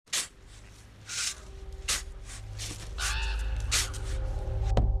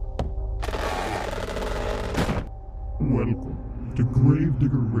Welcome to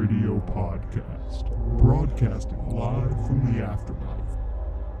Gravedigger Radio Podcast, broadcasting live from the afterlife.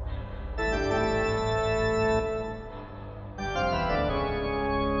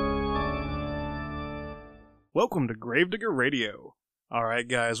 Welcome to Gravedigger Radio. Alright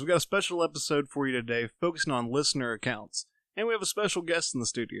guys, we got a special episode for you today focusing on listener accounts. And we have a special guest in the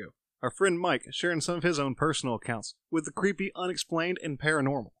studio. Our friend Mike sharing some of his own personal accounts with the creepy, unexplained, and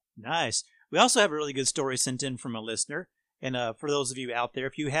paranormal. Nice. We also have a really good story sent in from a listener. And for those of you out there,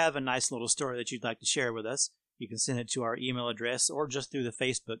 if you have a nice little story that you'd like to share with us, you can send it to our email address or just through the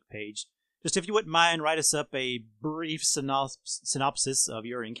Facebook page. Just if you wouldn't mind, write us up a brief synopsis of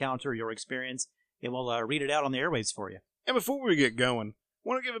your encounter, your experience, and we'll read it out on the airwaves for you. And before we get going, I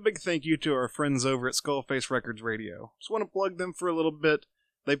want to give a big thank you to our friends over at Skullface Records Radio. Just want to plug them for a little bit.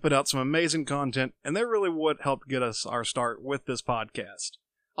 They put out some amazing content, and they're really what helped get us our start with this podcast.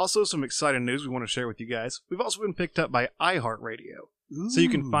 Also, some exciting news we want to share with you guys. We've also been picked up by iHeartRadio. So you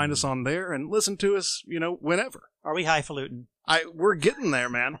can find us on there and listen to us, whenever. Are we highfalutin? We're getting there,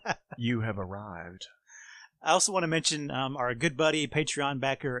 man. You have arrived. I also want to mention our good buddy, Patreon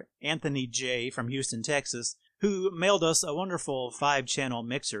backer, Anthony J. from Houston, Texas, who mailed us a wonderful 5-channel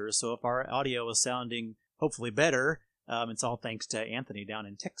mixer. So if our audio is sounding hopefully better, it's all thanks to Anthony down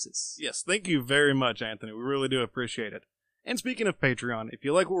in Texas. Yes, thank you very much, Anthony. We really do appreciate it. And speaking of Patreon, if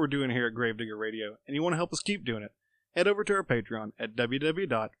you like what we're doing here at Gravedigger Radio and you want to help us keep doing it, head over to our Patreon at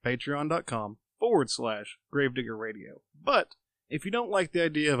www.patreon.com/Gravedigger Radio. But if you don't like the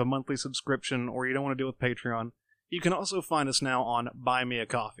idea of a monthly subscription or you don't want to deal with Patreon, you can also find us now on Buy Me a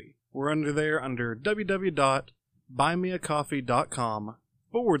Coffee. We're under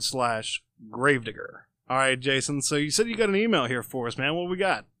www.buymeacoffee.com/Gravedigger. All right, Jason, so you said you got an email here for us, man. What we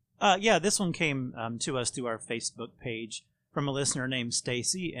got? Yeah, this one came to us through our Facebook page from a listener named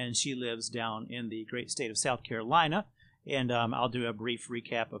Stacy, and she lives down in the great state of South Carolina, and I'll do a brief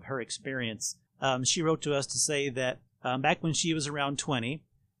recap of her experience. She wrote to us to say that back when she was around 20,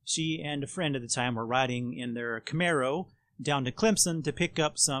 she and a friend at the time were riding in their Camaro down to Clemson to pick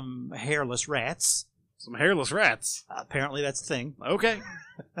up some hairless rats. Some hairless rats? Apparently that's a thing. Okay.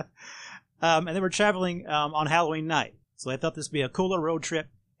 And they were traveling on Halloween night, so they thought this would be a cooler road trip,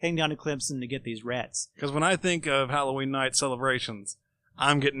 heading down to Clemson to get these rats. Because when I think of Halloween night celebrations,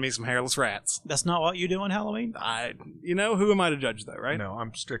 I'm getting me some hairless rats. That's not what you do on Halloween? Who am I to judge, though, right? No,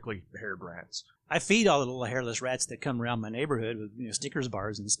 I'm strictly haired rats. I feed all the little hairless rats that come around my neighborhood with Snickers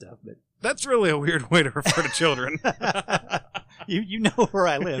bars and stuff. But that's really a weird way to refer to children. You know where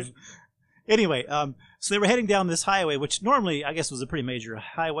I live. Anyway, so they were heading down this highway, which normally, I guess, was a pretty major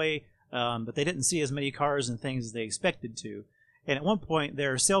highway, but they didn't see as many cars and things as they expected to. And at one point,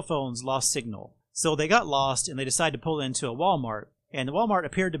 their cell phones lost signal. So they got lost, and they decided to pull into a Walmart. And the Walmart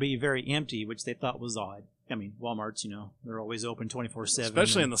appeared to be very empty, which they thought was odd. I mean, Walmarts, they're always open 24/7.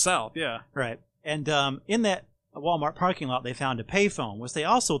 Especially in the South, yeah. Right. And in that Walmart parking lot, they found a payphone, which they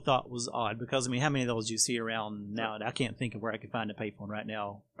also thought was odd, because, how many of those do you see around now? I can't think of where I could find a payphone right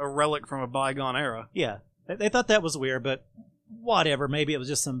now. A relic from a bygone era. Yeah. They thought that was weird, but whatever. Maybe it was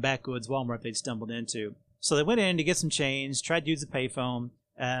just some backwoods Walmart they'd stumbled into. So they went in to get some change, tried to use the payphone,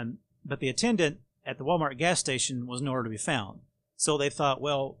 but the attendant at the Walmart gas station was nowhere to be found. So they thought,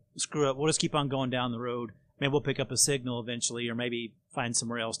 well, screw it, we'll just keep on going down the road. Maybe we'll pick up a signal eventually, or maybe find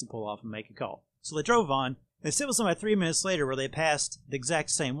somewhere else to pull off and make a call. So they drove on. They said it was about 3 minutes later where they passed the exact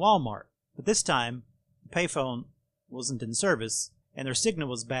same Walmart. But this time, the payphone wasn't in service, and their signal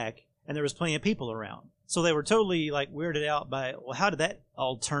was back, and there was plenty of people around. So they were totally weirded out by, well, how did that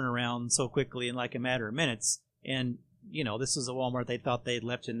all turn around so quickly in a matter of minutes? And, this is a Walmart they thought they'd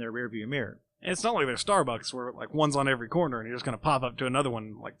left in their rearview mirror. And it's not like they're Starbucks where one's on every corner and you're just going to pop up to another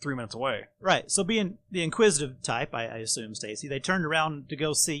one 3 minutes away. Right. So being the inquisitive type, I assume, Stacy, they turned around to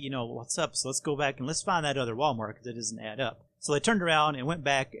go see, what's up. So let's go back and let's find that other Walmart because it doesn't add up. So they turned around and went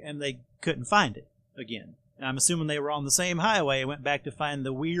back and they couldn't find it again. And I'm assuming they were on the same highway and went back to find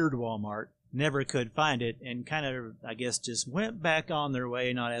the weird Walmart. Never could find it, and kind of, I guess, just went back on their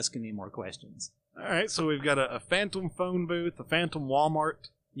way, not asking any more questions. All right, so we've got a phantom phone booth, a phantom Walmart.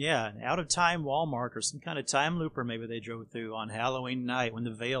 Yeah, an out-of-time Walmart or some kind of time looper maybe they drove through on Halloween night when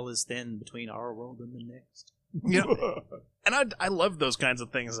the veil is thin between our world and the next. And I love those kinds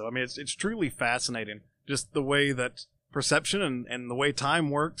of things, though. It's truly fascinating, just the way that perception and the way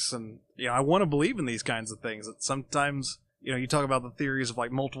time works, and, I want to believe in these kinds of things. That sometimes... you talk about the theories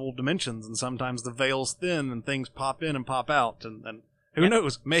of multiple dimensions, and sometimes the veil's thin and things pop in and pop out, and who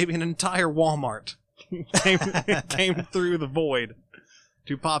knows, maybe an entire Walmart came through the void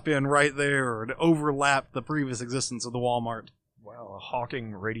to pop in right there or to overlap the previous existence of the Walmart. Wow, a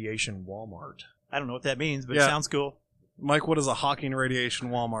Hawking radiation Walmart. I don't know what that means, but it sounds cool. Mike, what is a Hawking radiation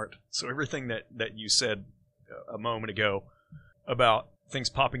Walmart? So everything that you said a moment ago about things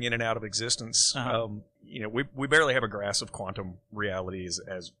popping in and out of existence, we barely have a grasp of quantum reality as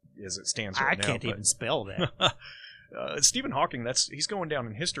it stands right now. I can't even spell that. Stephen Hawking, he's going down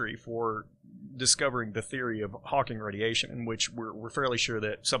in history for discovering the theory of Hawking radiation, in which we're fairly sure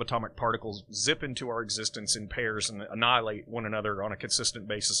that subatomic particles zip into our existence in pairs and annihilate one another on a consistent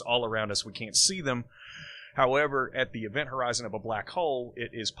basis all around us. We can't see them. However, at the event horizon of a black hole,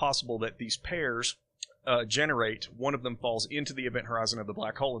 it is possible that these pairs generate. One of them falls into the event horizon of the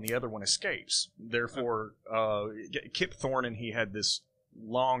black hole and the other one escapes. Therefore, Kip Thorne and he had this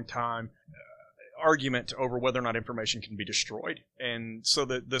long time argument over whether or not information can be destroyed. And so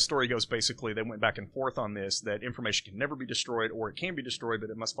the story goes basically, they went back and forth on this, that information can never be destroyed, or it can be destroyed, but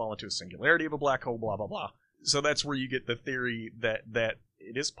it must fall into a singularity of a black hole, blah, blah, blah. So that's where you get the theory that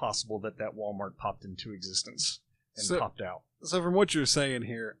it is possible that Walmart popped into existence and popped out. So from what you're saying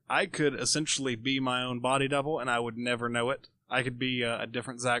here, I could essentially be my own body double, and I would never know it. I could be a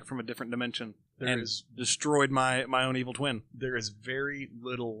different Zach from a different dimension. Destroyed my own evil twin. There is very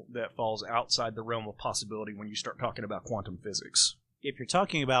little that falls outside the realm of possibility when you start talking about quantum physics. If you're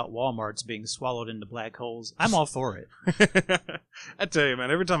talking about Walmarts being swallowed into black holes, I'm all for it. I tell you,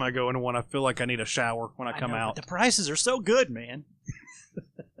 man, every time I go into one, I feel like I need a shower when I come out. But the prices are so good, man.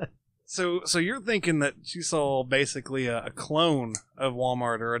 So you're thinking that you saw basically a clone of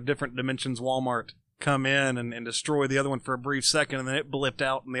Walmart or a different dimensions Walmart come in and destroy the other one for a brief second, and then it blipped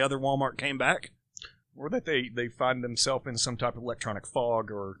out and the other Walmart came back? Or that they find themselves in some type of electronic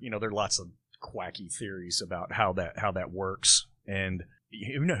fog, or there are lots of quacky theories about how that works, and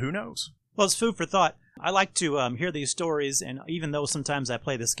who knows? Well, it's food for thought. I like to hear these stories, and even though sometimes I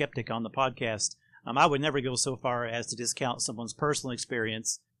play the skeptic on the podcast, I would never go so far as to discount someone's personal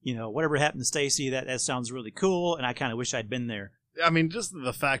experience. Whatever happened to Stacy, that sounds really cool, and I kind of wish I'd been there. I mean, just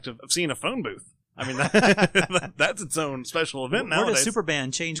the fact of seeing a phone booth. I mean, that's its own special event nowadays. Where does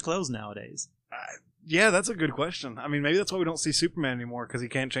Superman change clothes nowadays? Yeah, that's a good question. I mean, maybe that's why we don't see Superman anymore, because he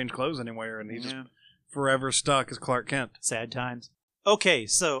can't change clothes anywhere, and he's just forever stuck as Clark Kent. Sad times. Okay,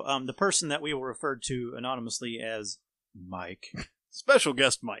 so the person that we will refer to anonymously as Mike. Special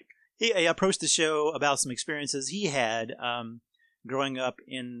guest Mike. He approached the show about some experiences he had growing up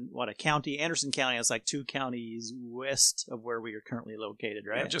in, a county? Anderson County. It's like 2 counties west of where we are currently located,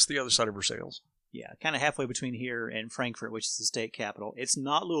 right? Yeah, just the other side of Versailles. Yeah, kind of halfway between here and Frankfort, which is the state capital. It's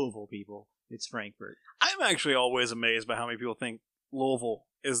not Louisville, people. It's Frankfort. I'm actually always amazed by how many people think Louisville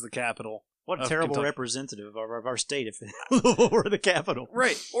is the capital. What a terrible Kentucky. Representative of our state if Louisville were the capital.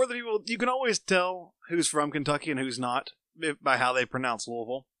 Right. Or the people, you can always tell who's from Kentucky and who's not by how they pronounce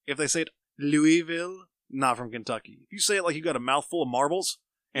Louisville. If they say it Louisville, not from Kentucky. If you say it like you got a mouthful of marbles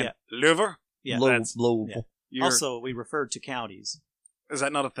and liver, Louisville. Yeah. Also, we refer to counties. Is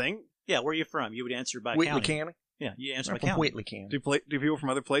that not a thing? Yeah, where are you from? You would answer by Wheatley county. County? Yeah, you answer by from county. Wheatley County. Do people from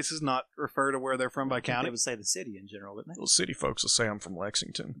other places not refer to where they're from by county? They would say the city in general, wouldn't they? Well, city folks will say I'm from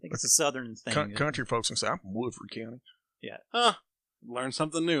Lexington. I think it's a southern thing. Country folks will say I'm from Woodford County. Yeah. Huh. Learn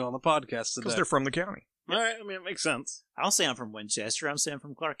something new on the podcast today. Because they're from the county. All right, I mean, it makes sense. I don't say I'm from Winchester. I'm saying I'm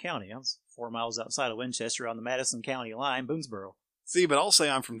from Clark County. I was 4 miles outside of Winchester on the Madison County line, Boonesboro. See, but I'll say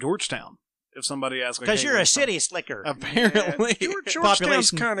I'm from Georgetown. If somebody asks, because you're a shitty slicker. Apparently,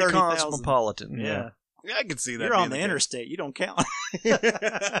 Georgetown's kind of cosmopolitan. Yeah, I can see that. You're on the interstate. You don't count.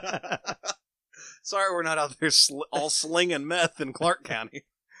 Sorry, we're not out there all slinging meth in Clark County.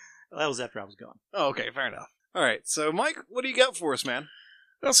 Well, that was after I was gone. Oh, okay, fair enough. All right, so Mike, what do you got for us, man?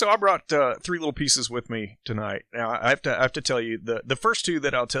 Well, so I brought 3 little pieces with me tonight. Now, I have to tell you, the first 2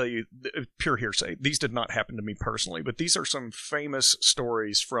 that I'll tell you, pure hearsay. These did not happen to me personally, but these are some famous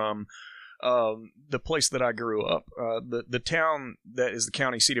stories from the place that I grew up. The town that is the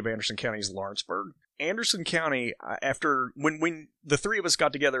county seat of Anderson County is Lawrenceburg. Anderson County, after when the 3 of us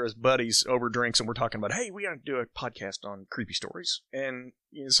got together as buddies over drinks and we're talking about, hey, we got to do a podcast on creepy stories. And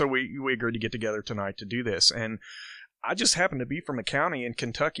so we agreed to get together tonight to do this. And I just happen to be from a county in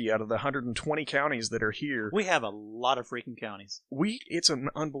Kentucky out of the 120 counties that are here. We have a lot of freaking counties. It's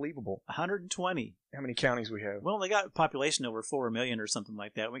unbelievable. 120. How many counties we have? Well, they got a population over 4 million or something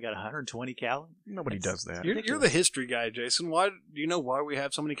like that. We got 120 counties. Nobody does that. You're the history guy, Jason. Why do you know why we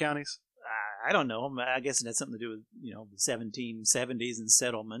have so many counties? I don't know. I guess it had something to do with the 1770s and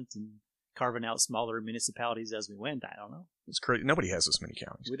settlement and carving out smaller municipalities as we went. I don't know. It's crazy. Nobody has this many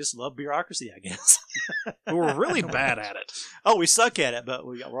counties. We just love bureaucracy, I guess. But we're really bad at it. Oh, we suck at it, but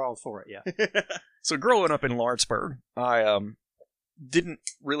we're all for it, yeah. So growing up in Lawrenceburg, I didn't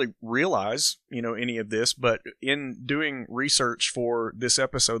really realize, any of this, but in doing research for this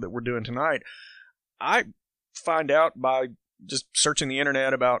episode that we're doing tonight, I find out by just searching the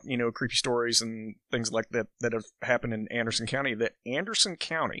internet about, creepy stories and things like that have happened in Anderson County, that Anderson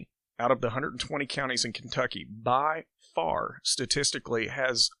County, out of the 120 counties in Kentucky, by far, statistically,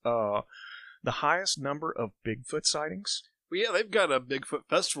 has the highest number of Bigfoot sightings. Well, yeah, they've got a Bigfoot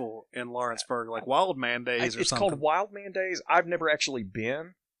festival in Lawrenceburg, like Wild Man Days or it's something. It's called Wild Man Days. I've never actually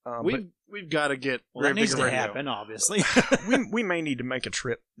been. We've got to get. Well, that needs to Radio. happen, obviously. we may need to make a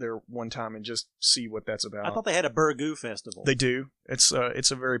trip there one time and just see what that's about. I thought they had a Burgoo festival. They do. It's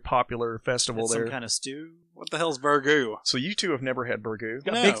a very popular festival It's there. some kind of stew. What the hell's Burgoo? So you two have never had burgoo?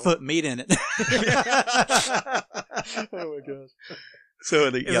 Got No. Bigfoot meat in it. Oh my gosh! So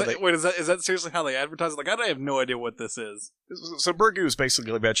Is that seriously how they advertise it? Like, I have no idea what this is. So burgoo is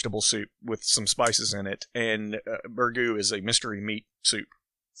basically a vegetable soup with some spices in it, and burgoo is a mystery meat soup.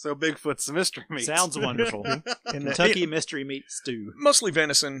 So Bigfoot's the mystery meat. Sounds wonderful. And Kentucky mystery meat stew. mostly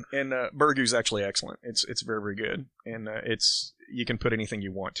venison, and burgoo's actually excellent. It's very, very good, and you can put anything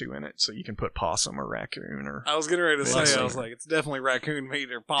you want to in it. So you can put possum or raccoon or. I was getting ready to say, Lovely. I was like, it's definitely raccoon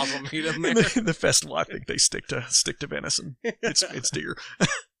meat or possum meat in there. The festival, I think they stick to venison. It's deer.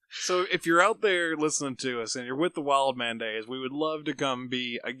 So if you're out there listening to us and you're with the Wild Man Days, we would love to come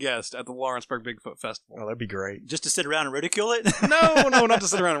be a guest at the Lawrenceburg Bigfoot Festival. Oh, that'd be great. Just to sit around and ridicule it? No, not to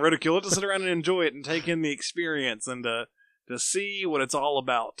sit around and ridicule it, to sit around and enjoy it and take in the experience and to see what it's all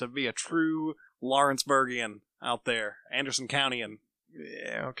about, to be a true Lawrenceburgian out there, Anderson County. And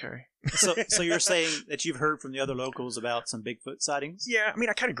Yeah. Okay. So you're saying that you've heard from the other locals about some Bigfoot sightings? Yeah, I mean,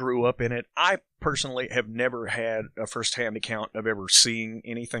 I kind of grew up in it. I personally have never had a first-hand account of ever seeing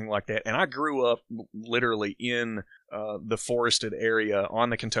anything like that, and I grew up literally in the forested area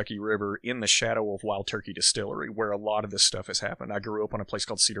on the Kentucky River in the shadow of Wild Turkey Distillery, where a lot of this stuff has happened. I grew up on a place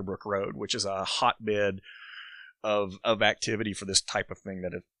called Cedar Brook Road, which is a hotbed of activity for this type of thing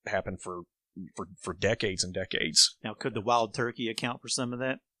that have happened for decades and decades. Now, could the wild turkey account for some of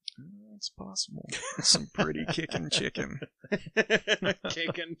that? It's possible. Some pretty kicking chicken.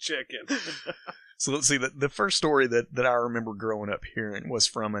 kicking chicken. So let's see. The first story that I remember growing up hearing was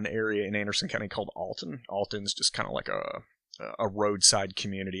from an area in Anderson County called Alton. Alton's just kind of like a roadside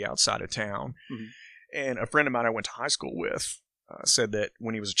community outside of town. Mhm. And a friend of mine I went to high school with said that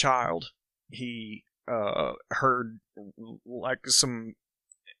when he was a child, he heard like some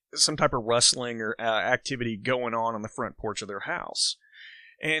type of rustling or activity going on the front porch of their house.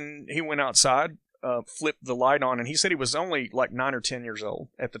 And he went outside, flipped the light on, and he said he was only like 9 or 10 years old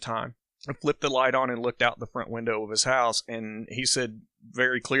at the time. I flipped the light on and looked out the front window of his house, and he said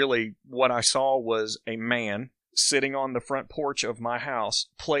very clearly what I saw was a man sitting on the front porch of my house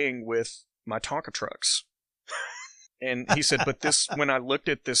playing with my Tonka trucks. And he said, but when I looked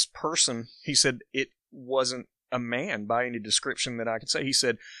at this person, he said it wasn't a man by any description that I could say. He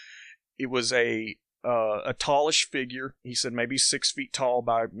said it was a tallish figure. He said maybe 6 feet tall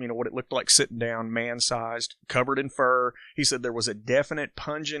by what it looked like sitting down, man-sized, covered in fur. He said there was a definite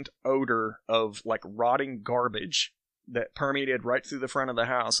pungent odor of like rotting garbage that permeated right through the front of the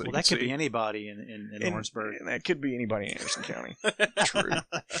house. Well, that could be anybody in Lawrenceburg. And that could be anybody in Anderson County. True.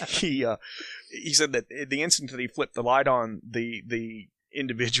 He said that the instant that he flipped the light on, the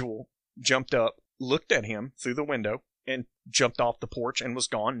individual jumped up, looked at him through the window, and jumped off the porch and was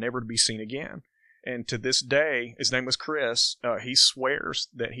gone, never to be seen again. And to this day, his name was Chris, he swears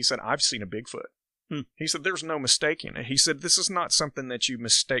that he said, I've seen a Bigfoot. He said, there's no mistaking it. He said, this is not something that you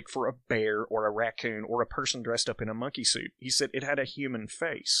mistake for a bear or a raccoon or a person dressed up in a monkey suit. He said, it had a human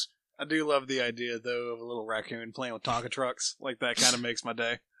face. I do love the idea, though, of a little raccoon playing with Tonka trucks. Like, that kind of makes my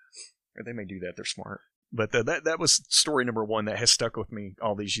day. Or they may do that. They're smart. But that was story number one that has stuck with me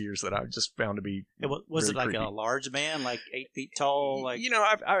all these years that I just found to be Was it like creepy. a large man, like 8 feet tall? Like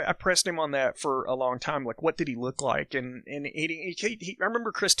I pressed him on that for a long time. Like, what did he look like? And he I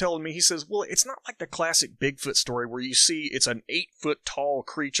remember Chris telling me, he says, well, it's not like the classic Bigfoot story where you see it's an 8 foot tall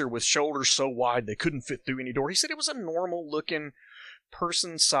creature with shoulders so wide they couldn't fit through any door. He said it was a normal looking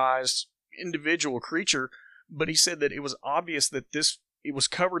person-sized individual creature, but he said that it was obvious that it was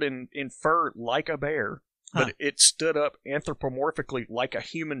covered in fur like a bear, but it stood up anthropomorphically like a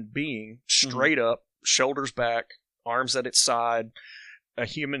human being, straight up, shoulders back, arms at its side, a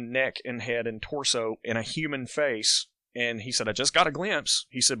human neck and head and torso, and a human face. And he said, I just got a glimpse.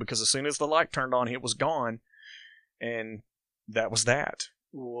 He said, because as soon as the light turned on, it was gone. And that was that.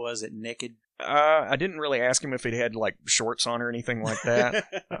 Was it naked? I didn't really ask him if he had like shorts on or anything like that.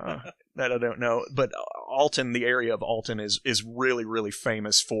 That I don't know. But Alton, the area of Alton is really, really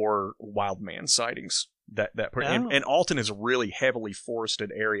famous for wild man sightings. And Alton is a really heavily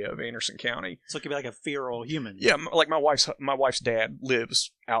forested area of Anderson County. So it could be like a feral human. Yeah, like my wife's dad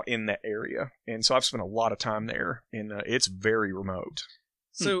lives out in that area, and so I've spent a lot of time there, and it's very remote.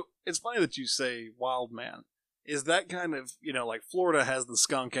 So it's funny that you say wild man. Is that kind of, like Florida has the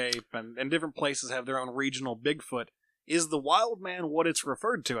skunk ape, and different places have their own regional Bigfoot. Is the wild man what it's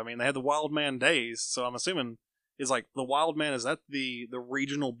referred to? I mean, they had the wild man days, so I'm assuming is like the wild man, is that the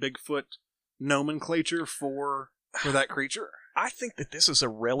regional Bigfoot nomenclature for that creature? I think that this is a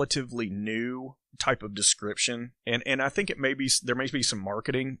relatively new type of description, and I think there may be some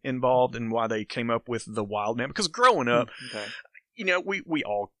marketing involved in why they came up with the wild man. Because growing up, we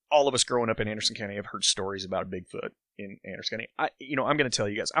all of us growing up in Anderson County have heard stories about Bigfoot in Anderson County. I'm going to tell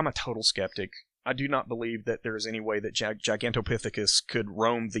you guys, I'm a total skeptic. I do not believe that there is any way that Gigantopithecus could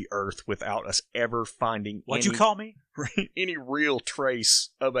roam the earth without us ever finding What'd you call me? any real trace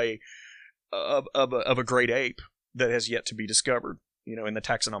of a great ape that has yet to be discovered, in the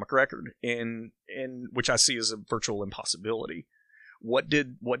taxonomic record, and which I see as a virtual impossibility. What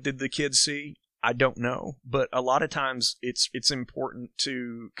did the kids see? I don't know, but a lot of times it's important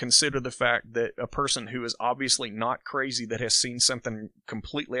to consider the fact that a person who is obviously not crazy, that has seen something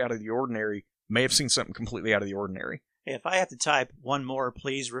completely out of the ordinary, may have seen something completely out of the ordinary. Hey, if I have to type one more,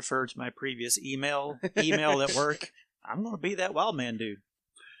 please refer to my previous email at work. I'm going to be that wild man dude.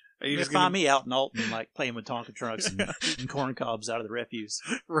 You just find me out in Alton, like playing with Tonka trucks and eating corn cobs out of the refuse,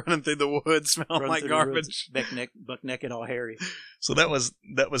 running through the woods, smelling like garbage, buck naked, all hairy. So that was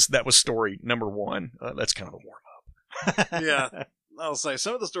story number one. That's kind of a warm up. Yeah, I'll say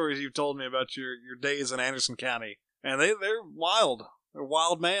some of the stories you've told me about your days in Anderson County, and they're wild. They're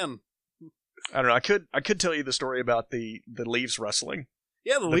wild man. I don't know. I could tell you the story about the leaves rustling.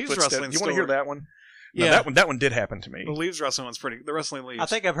 Yeah, the leaves rustling. You want to hear that one? Yeah, that one did happen to me. The leaves rustling one's the rustling leaves. I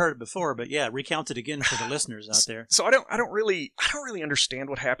think I've heard it before, but yeah, recount it again for the listeners out there. So I don't really understand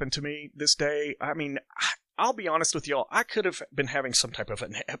what happened to me this day. I mean, I'll be honest with y'all. I could have been having some type of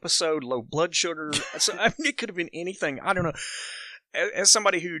an episode, low blood sugar. So it could have been anything. I don't know. As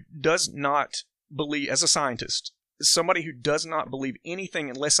somebody who does not believe, as a scientist, somebody who does not believe anything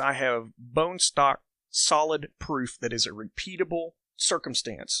unless I have bone stock, solid proof that is a repeatable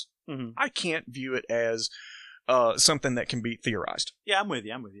circumstance. Mm-hmm. I can't view it as something that can be theorized. Yeah, I'm with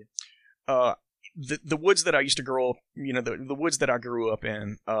you. The woods that I used to grow up, the woods that I grew up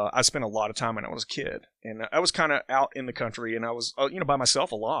in, I spent a lot of time when I was a kid, and I was kind of out in the country, and I was by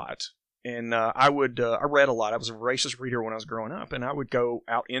myself a lot. And I read a lot. I was a voracious reader when I was growing up, and I would go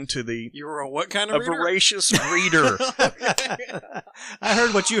out into the... You were a what kind of reader? A voracious reader. I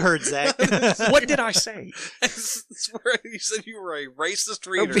heard what you heard, Zach. What did I say? You said you were a racist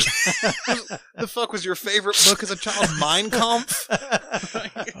reader. The fuck was your favorite book as a child? Mein Kampf?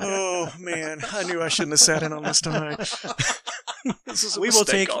 Oh, man. I knew I shouldn't have sat in on this tonight. We will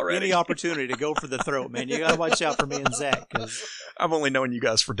take any opportunity to go for the throat, man. You got to watch out for me and Zach. Cause... I've only known you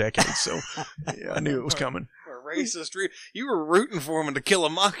guys for decades, so yeah, I knew it was coming. A racist reader. You were rooting for him to kill a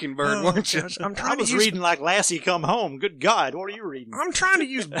mockingbird, weren't you? I was reading like Lassie Come Home. Good God, what are you reading? I'm trying to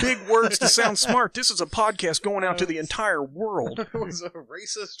use big words to sound smart. This is a podcast going out to the entire world. I was a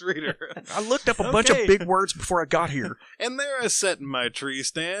racist reader. I looked up a bunch of big words before I got here. And there I sat in my tree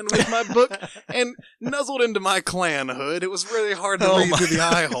stand with my book and nuzzled into my Klan hood. It was really hard to read through the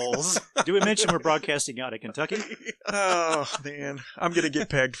eye holes. Do we mention we're broadcasting out of Kentucky? Oh, man. I'm going to get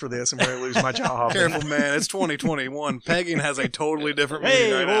pegged for this. I'm going to lose my job. Careful, man. It's 2021. Pegging has a totally different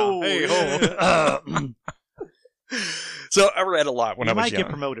meaning right now. Hey, ho. So I read a lot when I was young. You might get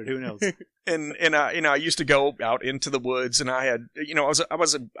promoted. Who knows? And I used to go out into the woods, and I had, I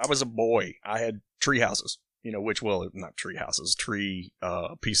was a boy. I had tree houses, which, well, not tree houses, tree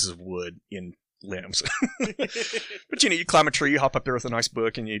pieces of wood in limbs. But you climb a tree, you hop up there with a nice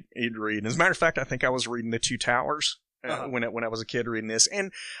book, and you'd read. And as a matter of fact, I think I was reading The Two Towers when I was a kid reading this,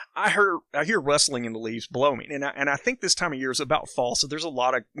 and I hear rustling in the leaves below me, and I think this time of year is about fall, so there's a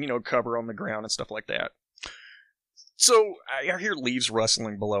lot of cover on the ground and stuff like that. So I hear leaves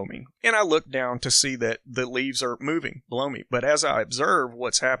rustling below me, and I look down to see that the leaves are moving below me. But as I observe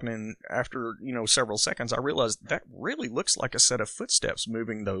what's happening after several seconds, I realize that really looks like a set of footsteps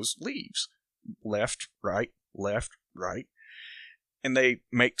moving those leaves. Left, right, and they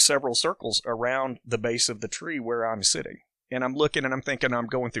make several circles around the base of the tree where I'm sitting. And I'm looking and I'm thinking, I'm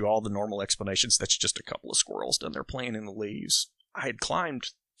going through all the normal explanations. That's just a couple of squirrels down there playing in the leaves. I had climbed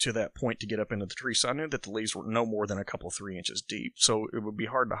to that point to get up into the tree, so I knew that the leaves were no more than a couple 3 inches deep, so it would be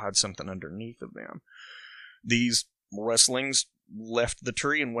hard to hide something underneath of them. These rustlings left the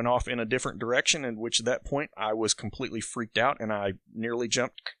tree and went off in a different direction, in which at that point I was completely freaked out, and I nearly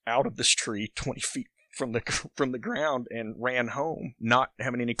jumped out of this tree 20 feet from the ground and ran home, not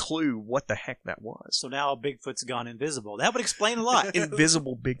having any clue what the heck that was. So now Bigfoot's gone invisible. That would explain a lot.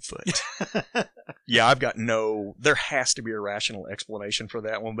 Invisible Bigfoot. Yeah, I've got there has to be a rational explanation for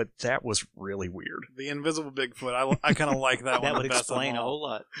that one, but that was really weird. The invisible Bigfoot. I kind of like that one. That would the best of explain a all. whole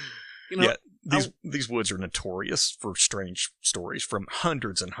lot. You know, Yeah, these woods are notorious for strange stories from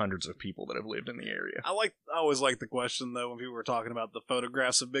hundreds and hundreds of people that have lived in the area. I always like the question though when people were talking about the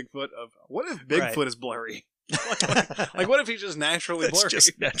photographs of Bigfoot of what if Bigfoot is blurry? like what if he's just naturally That's blurry?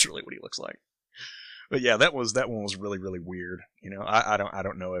 just naturally what he looks like. But yeah, that one was really, really weird. You know, I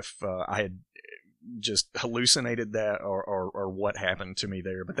don't know if I had just hallucinated that or what happened to me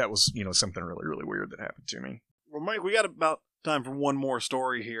there, but that was, you know, something really, really weird that happened to me. Well, Mike, we got about time for one more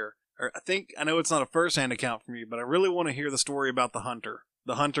story here. I know it's not a first-hand account from you, but I really want to hear the story about the hunter.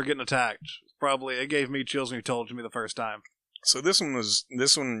 The hunter getting attacked. It gave me chills when you told it to me the first time. So this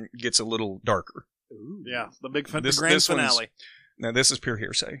one gets a little darker. Ooh. Yeah, the grand finale. Now this is pure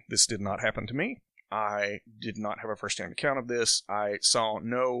hearsay. This did not happen to me. I did not have a first-hand account of this. I saw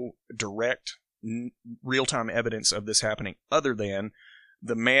no direct, real-time evidence of this happening other than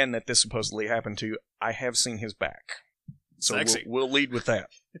the man that this supposedly happened to. I have seen his back. So we'll lead with that.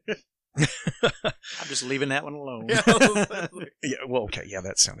 I'm just leaving that one alone. Yeah, Yeah, well, okay, yeah,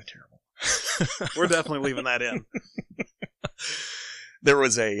 that sounded terrible. we're definitely leaving that in. There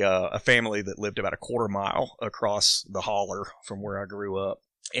was a family that lived about a quarter mile across the holler from where I grew up,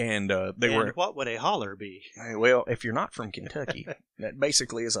 and what would a holler be? Well, if you're not from Kentucky, that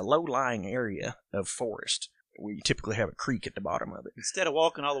basically is a low-lying area of forest. We typically have a creek at the bottom of it. Instead of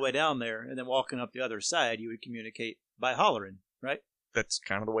walking all the way down there and then walking up the other side, you would communicate by hollering, right? That's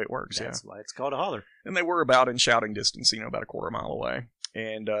kind of the way it works. That's why it's called a holler. And they were about in shouting distance, about a quarter mile away.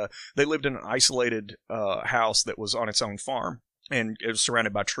 And they lived in an isolated house that was on its own farm, and it was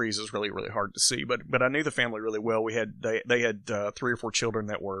surrounded by trees. It was really, really hard to see. But I knew the family really well. They had 3 or 4 children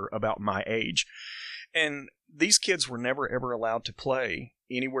that were about my age, and these kids were never ever allowed to play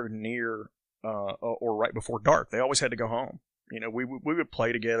anywhere near or right before dark. They always had to go home. We would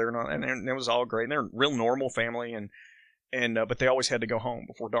play together, and it was all great. And they're a real normal family, and but they always had to go home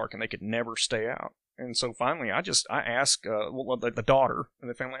before dark, and they could never stay out. And so finally, I asked the daughter and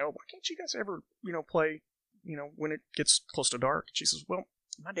the family, why can't you guys ever play when it gets close to dark? She says, well,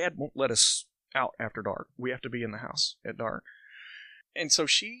 my dad won't let us out after dark. We have to be in the house at dark. And so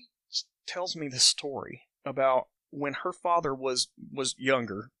she tells me this story about when her father was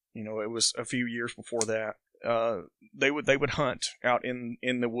younger. It was a few years before that. They would hunt out in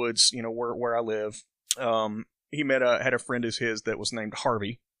the woods, where I live. He had a friend of his that was named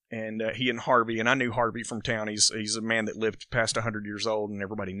Harvey, and he and Harvey, and I knew Harvey from town. He's a man that lived past 100 years old, and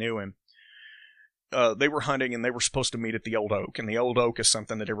everybody knew him. They were hunting, and they were supposed to meet at the Old Oak, and the Old Oak is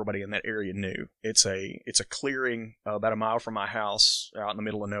something that everybody in that area knew. It's a clearing about a mile from my house, out in the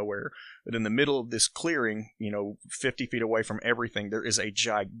middle of nowhere. But in the middle of this clearing, 50 feet away from everything, there is a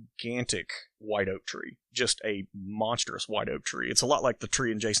gigantic white oak tree. Just a monstrous white oak tree. It's a lot like the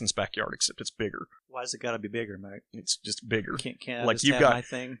tree in Jason's backyard, except it's bigger. Why's it got to be bigger, Mike? It's just bigger. Can't I like just have my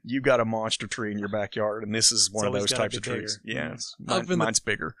thing? You've got a monster tree in your backyard, and this is one of those types of trees. Bigger. Yeah, mine's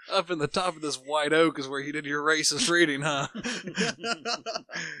bigger. Up in the top of this white oak is where you did your racist reading, huh?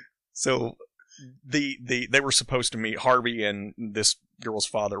 So they were supposed to meet. Harvey and this girl's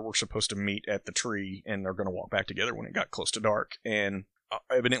father were supposed to meet at the tree, and they're going to walk back together when it got close to dark. And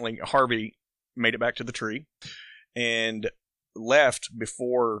evidently Harvey made it back to the tree and left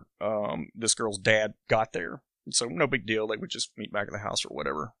before this girl's dad got there. So no big deal. They would just meet back at the house or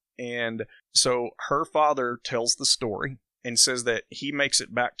whatever. And so her father tells the story and says that he makes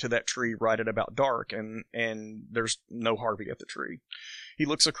it back to that tree right at about dark, and there's no Harvey at the tree. He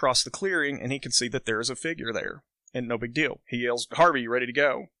looks across the clearing, and he can see that there is a figure there, and no big deal. He yells, "Harvey, you ready to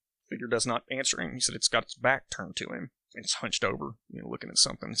go?" Figure does not answer him. He said it's got its back turned to him. It's hunched over, looking at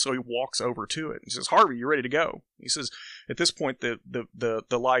something. So he walks over to it and says, "Harvey, you ready to go?" He says, at this point, the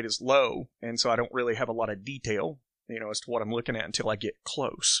light is low, and so I don't really have a lot of detail, as to what I'm looking at until I get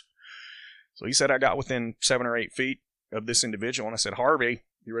close. So he said I got within 7 or 8 feet of this individual, and I said, "Harvey,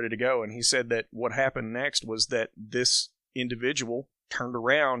 you ready to go?" And he said that what happened next was that this individual turned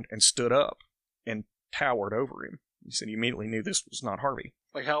around and stood up and towered over him. He said he immediately knew this was not Harvey.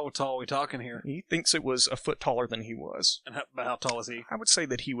 Like, how tall are we talking here? He thinks it was a foot taller than he was. And how tall is he? I would say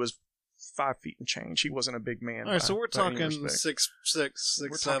that he was 5 feet and change. He wasn't a big man. All right, so we're talking we're 6'6",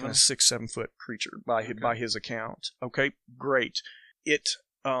 6'7". Talking a 6-7 foot creature by his account. Okay, great. It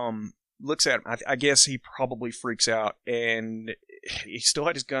looks at him. I guess he probably freaks out, and he still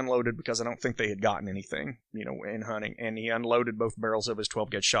had his gun loaded because I don't think they had gotten anything, in hunting. And he unloaded both barrels of his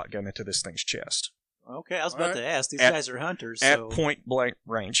 12-gauge shotgun into this thing's chest. Okay, I was about All to ask. These At- guys are hunters. At So point blank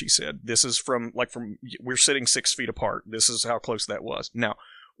range, he said. This is from we're sitting 6 feet apart. This is how close that was. Now,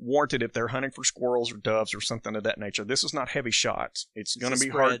 warranted if they're hunting for squirrels or doves or something of that nature. This is not heavy shots. It's going to be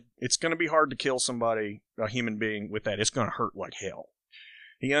hard. spread. It's going to be hard to kill somebody, a human being, with that. It's going to hurt like hell.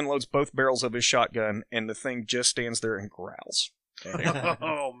 He unloads both barrels of his shotgun, and the thing just stands there and growls at him.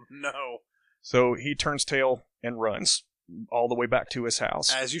 Oh no! So he turns tail and runs all the way back to his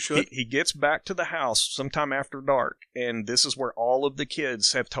house. As you should. He gets back to the house sometime after dark, and this is where all of the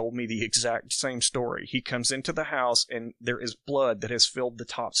kids have told me the exact same story. He comes into the house, and there is blood that has filled the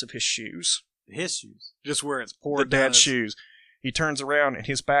tops of his shoes. his shoes. Just where it's The poured down. dad's shoes. He turns around, and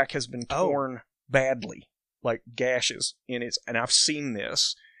his back has been Oh. torn badly, like gashes in it. And I've seen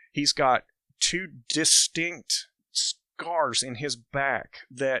this. He's got 2 distinct scars in his back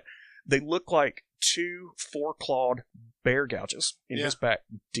that they look like 2 4-clawed bear gouges in his back,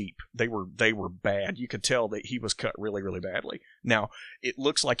 deep. They were bad. You could tell that he was cut really, really badly. Now, it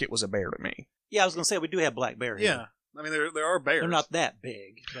looks like it was a bear to me. Yeah, I was going to say we do have black bear here. Yeah, I mean there are bears. They're not that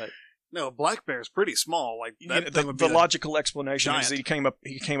big, but No, a black bear's pretty small. Like You that know, thing the would be the logical explanation is giant.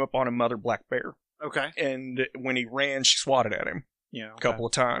 he came up on a mother black bear, Okay. and when he ran, she swatted at him yeah, a couple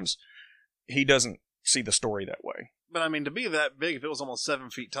of times. He doesn't see the story that way. But I mean, to be that big, if it was almost 7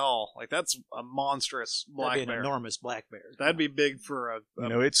 feet tall, like that's a monstrous black That'd be bear. an enormous black bear. That'd be big for a You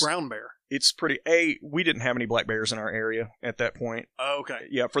know, it's brown bear. it's pretty. We didn't have any black bears in our area at that point. Oh, okay.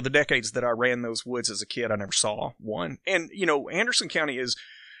 Yeah, for the decades that I ran those woods as a kid, I never saw one. And you know, Anderson County is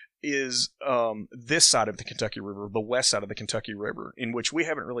this side of the Kentucky River, the west side of the Kentucky River, in which we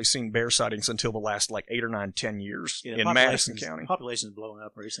haven't really seen bear sightings until the last like 8 or 9, 10 years Yeah, in Madison County. Population's blowing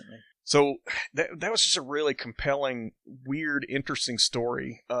up recently. So that was just a really compelling, weird, interesting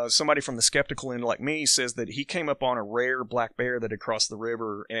story. Somebody from the skeptical end like me says that he came up on a rare black bear that had crossed the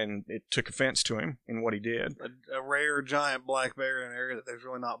river, and it took offense to him in what he did. A rare giant black bear in an area that there's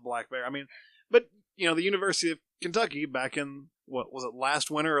really not black bear. I mean, but you know, the University of Kentucky back in what was it,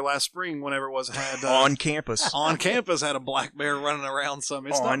 last winter or last spring, whenever it was, had On campus. on campus had a black bear running around. Some.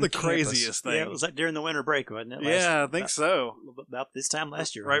 It's On not the campus. craziest thing. Yeah, it was like during the winter break, wasn't it? Yeah, I think so. About this time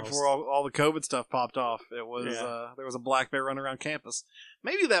last year. Right almost. before all the COVID stuff popped off, it was Yeah. there was a black bear running around campus.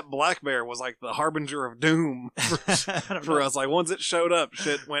 Maybe that black bear was like the harbinger of doom I don't for know. us. Like once it showed up,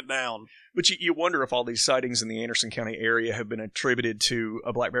 shit went down. But you wonder if all these sightings in the Anderson County area have been attributed to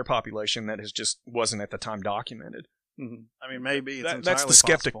a black bear population that has just wasn't at the time documented. Mhm. I mean, maybe it's That's entirely the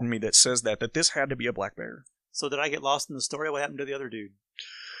skeptic possible. in me that says that this had to be a black bear. So did I get lost in the story? What happened to the other dude?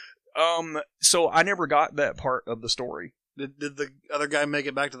 So I never got that part of the story. Did the other guy make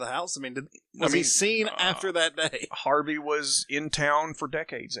it back to the house? I mean, I was he mean, seen after that day? Harvey was in town for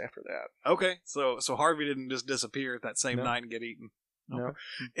decades after that. Okay, so Harvey didn't just disappear that same No. night and get eaten. No.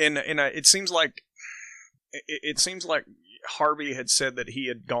 And it seems like Harvey had said that he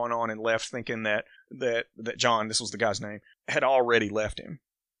had gone on and left, thinking that John, this was the guy's name, had already left him.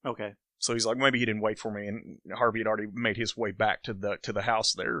 Okay. So he's like, maybe he didn't wait for me, and Harvey had already made his way back to the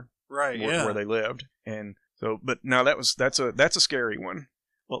house there, Right? where they lived. And so, but no, that's a scary one.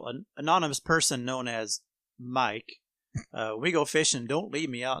 Well, an anonymous person known as Mike, we go fishing. Don't leave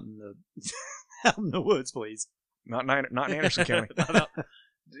me out in the out in the woods, please. Not in Anderson County, No.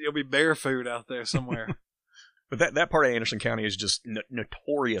 You'll be bear food out there somewhere. but that part of Anderson County is just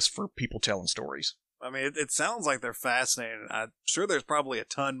notorious for people telling stories. I mean, it sounds like they're fascinating. I'm sure there's probably a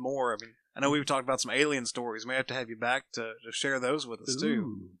ton more. I mean, I know we've talked about some alien stories. We may have to have you back to share those with us too.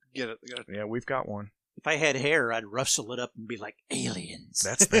 Ooh. Get it? Yeah, we've got one. If I had hair, I'd rustle it up and be like aliens.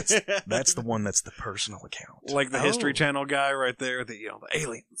 That's the one that's the personal account. Like the History Oh. Channel guy right there, the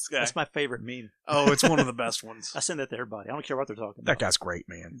aliens guy. That's my favorite meme. Oh, it's one of the best ones. I send that to everybody. I don't care what they're talking That about. guy's great,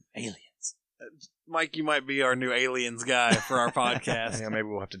 man. Aliens. Mike, you might be our new aliens guy for our podcast. Yeah, maybe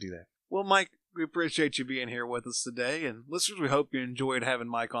we'll have to do that. Well, Mike, we appreciate you being here with us today. And listeners, we hope you enjoyed having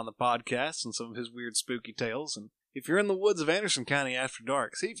Mike on the podcast and some of his weird spooky tales. And if you're in the woods of Anderson County after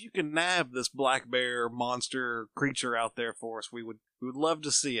dark, see if you can nab this black bear monster creature out there for us. We would love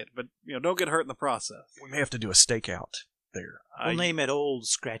to see it, but don't get hurt in the process. We may have to do a stakeout there. We'll name it Old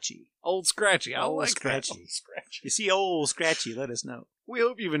Scratchy. Old Scratchy. I Old like Scratchy. that. Old Scratchy. You see Old Scratchy, let us know. We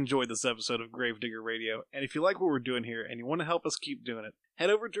hope you've enjoyed this episode of Gravedigger Radio, and if you like what we're doing here and you want to help us keep doing it, head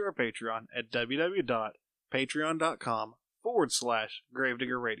over to our Patreon at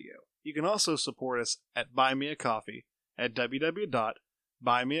www.patreon.com/Gravedigger Radio. You can also support us at Buy Me a Coffee at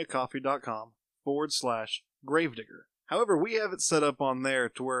www.buymeacoffee.com/Gravedigger. However, we have it set up on there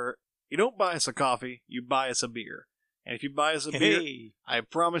to where you don't buy us a coffee, you buy us a beer. And if you buy us a beer, Hey. I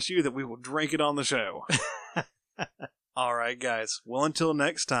promise you that we will drink it on the show. All right, guys. Well, until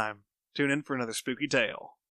next time, Tune in for another spooky tale.